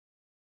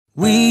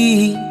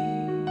We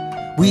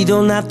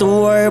don't have to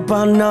worry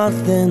about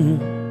nothing,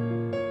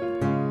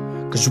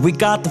 'cause we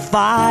got the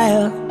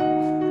fire,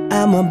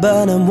 and we're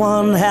burning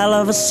one hell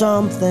of a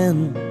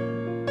something.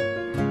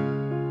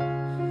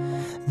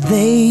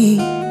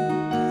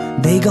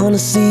 They gonna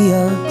see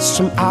us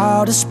from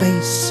outer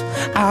space,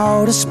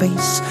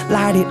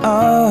 light it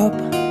up,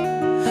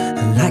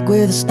 like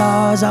we're the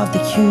stars of the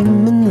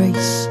human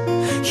race.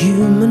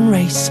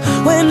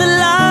 When the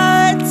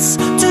lights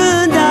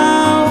turn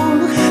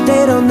down,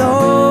 they don't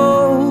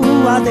know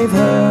what they've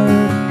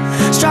heard.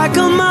 Strike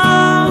a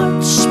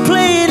march,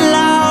 play it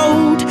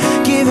loud,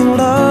 giving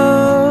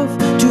love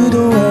to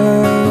the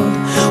world.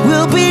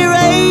 We'll be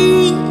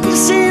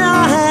raising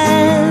our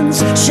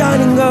hands,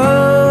 shining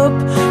up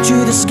to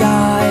the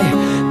sky,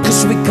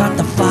 'cause we got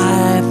the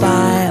fire,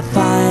 fire,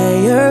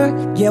 fire.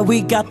 Yeah,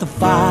 we got the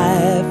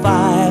fire,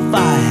 fire,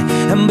 fire,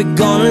 and we're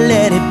gonna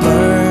let it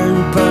burn,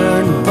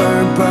 burn,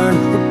 burn, burn.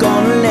 We're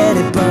gonna let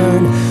it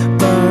burn,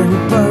 burn,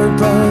 burn,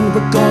 burn.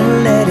 We're gonna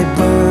let it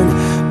burn,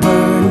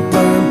 burn,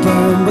 burn,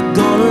 burn. We're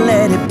gonna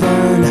let it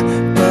burn,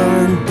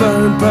 burn,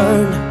 burn,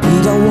 burn. We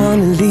don't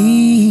wanna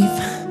leave,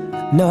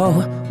 no,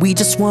 we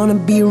just wanna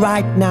be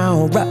right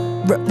now,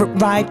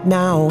 right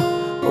now.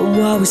 And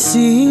what we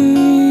see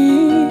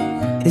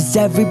is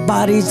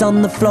everybody's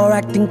on the floor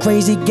acting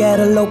crazy. Get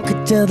a look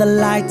till the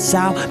lights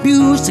out,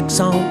 music's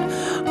on,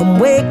 I'm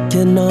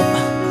waking up.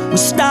 We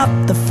stop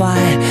the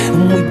fire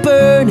and we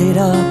burn it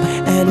up,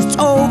 and it's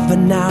over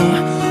now.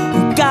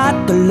 We got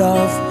the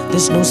love,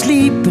 there's no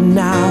sleeping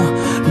now,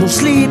 no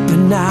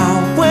sleeping now.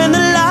 When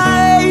the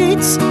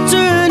lights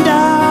turn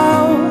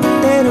down,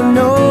 they don't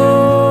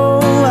know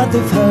what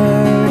they've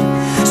heard.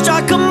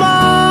 Strike a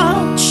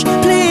march,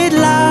 play it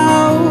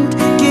loud,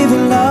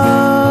 giving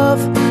love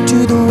to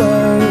the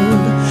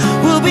world.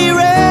 We'll be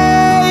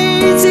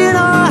raising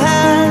our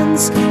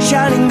hands,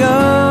 shining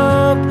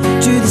up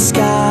to the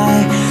sky,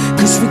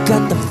 'cause we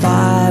got the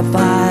fire,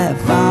 fire,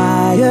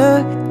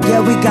 fire.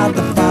 Yeah, we got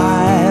the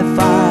fire,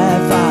 fire,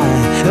 fire,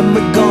 and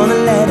we're gonna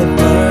let it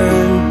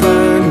burn,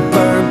 burn,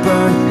 burn,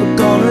 burn. We're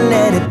gonna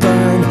let it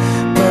burn,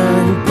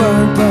 burn,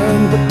 burn, burn.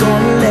 We're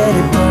gonna let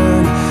it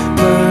burn,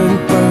 burn,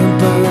 burn,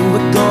 burn.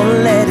 We're gonna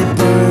let it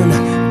burn,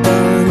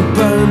 burn,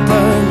 burn,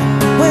 burn.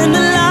 When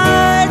the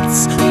lights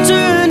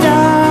turn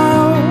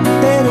down,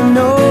 they don't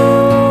know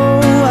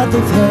what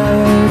they've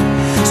heard.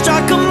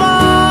 Strike a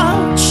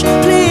march,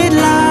 play it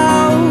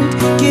loud,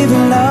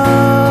 giving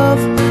love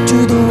to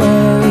the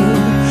world.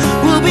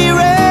 We'll be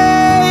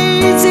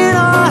raising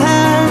our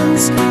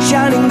hands,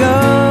 shining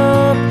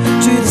up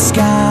to the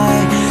sky,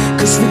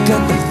 'cause we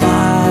got the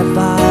fire,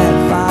 fire,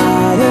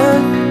 fire.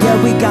 Yeah,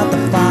 we got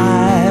the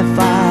fire,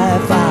 fire,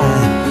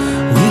 fire.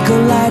 We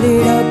gon' light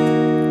it up,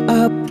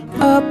 up,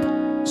 up,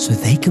 so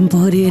they can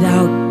put it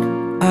out,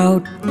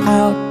 out,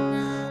 out.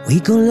 We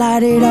gon'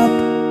 light it up,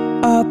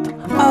 up,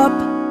 up,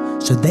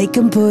 so they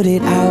can put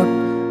it out,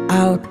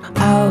 out,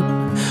 out.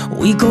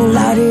 We gon'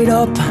 light it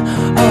up,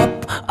 up,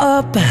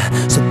 up,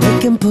 so they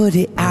can put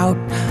it out,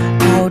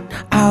 out,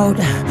 out.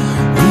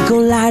 We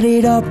gon' light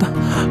it up,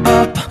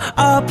 up,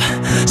 up,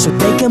 so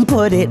they can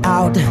put it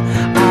out,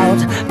 out,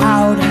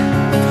 out.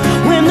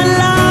 When the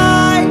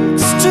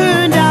lights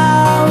turn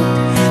down,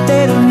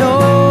 they don't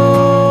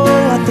know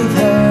what they've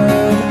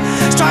heard.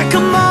 Strike a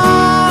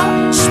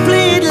march,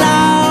 play it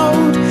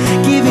loud,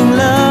 giving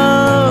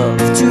love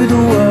to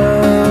the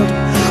world.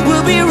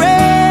 We'll be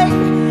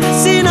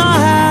raising our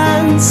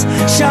hands,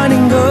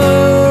 shining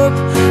up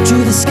to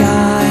the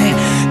sky,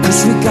 'cause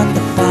we got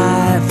the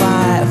fire,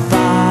 fire,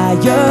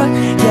 fire.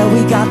 Yeah,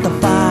 we got the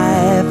fire.